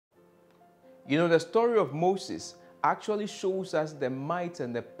You know, the story of Moses actually shows us the might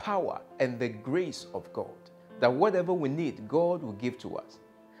and the power and the grace of God. That whatever we need, God will give to us.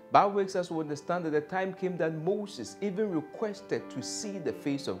 Bible makes us understand that the time came that Moses even requested to see the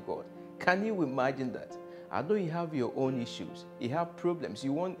face of God. Can you imagine that? I know you have your own issues, you have problems,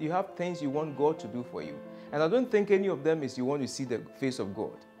 you have things you want God to do for you. And I don't think any of them is you want to see the face of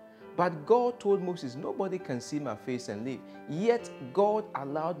God. But God told Moses, nobody can see my face and live. Yet God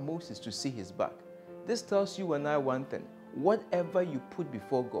allowed Moses to see his back. This tells you and I one thing: whatever you put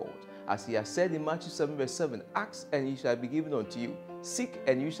before God, as he has said in Matthew 7 verse 7, ask and it shall be given unto you. Seek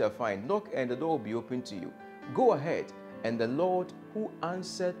and you shall find. Knock and the door will be open to you. Go ahead, and the Lord who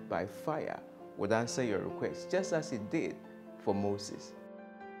answered by fire would answer your request, just as he did for Moses.